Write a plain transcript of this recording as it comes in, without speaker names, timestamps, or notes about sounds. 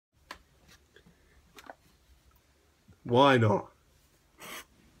Why not?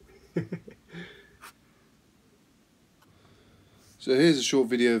 So here's a short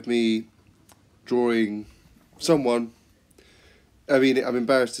video of me drawing someone. I mean, I'm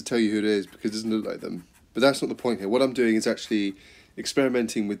embarrassed to tell you who it is because it doesn't look like them. But that's not the point here. What I'm doing is actually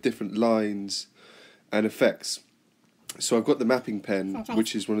experimenting with different lines and effects. So I've got the mapping pen,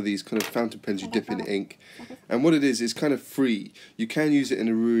 which is one of these kind of fountain pens you dip in ink. And what it is kind of free. You can use it in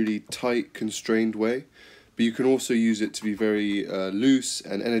a really tight, constrained way. But you can also use it to be very loose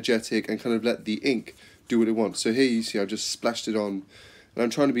and energetic and kind of let the ink do what it wants. So here you see I've just splashed it on. And I'm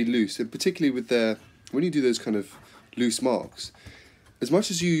trying to be loose. And particularly with when you do those kind of loose marks, as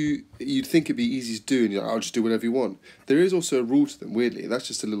much as you'd think it'd be easy to do and you're like, I'll just do whatever you want, there is also a rule to them, weirdly. That's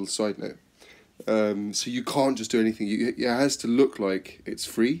just a little side note. So you can't just do anything. It has to look like it's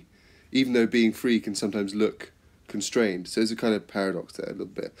free, even though being free can sometimes look constrained. So there's a kind of paradox there a little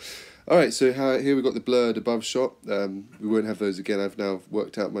bit. Alright, so here we've got the blurred above shot. We won't have those again. I've now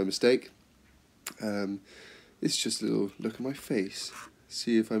worked out my mistake. It's just a little look at my face.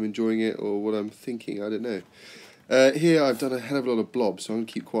 See if I'm enjoying it or what I'm thinking. I don't know. Here I've done a hell of a lot of blobs, so I'm going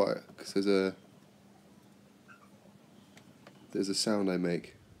to keep quiet because there's a sound I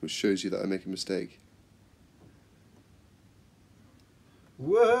make which shows you that I make a mistake.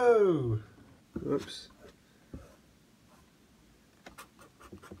 Whoa! Whoops.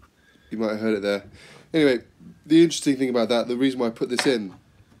 You might have heard it there. Anyway, the interesting thing about that, the reason why I put this in,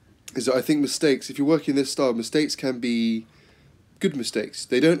 is that I think mistakes, if you're working this style, mistakes can be good mistakes.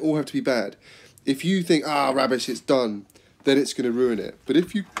 They don't all have to be bad. If you think, rubbish, it's done, then it's going to ruin it. But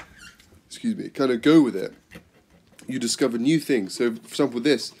if you, kind of go with it, you discover new things. So, for example,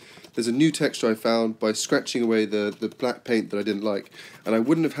 there's a new texture I found by scratching away the black paint that I didn't like. And I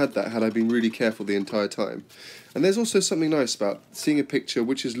wouldn't have had that had I been really careful the entire time. And there's also something nice about seeing a picture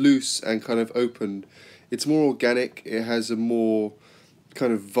which is loose and kind of open. It's more organic, it has a more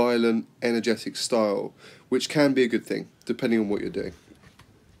kind of violent, energetic style, which can be a good thing, depending on what you're doing.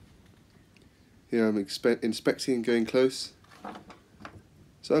 Here I'm inspecting and going close.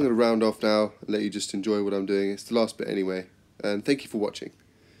 So I'm going to round off now and let you just enjoy what I'm doing. It's the last bit anyway. And thank you for watching.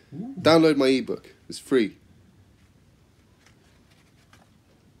 Download my ebook. It's free.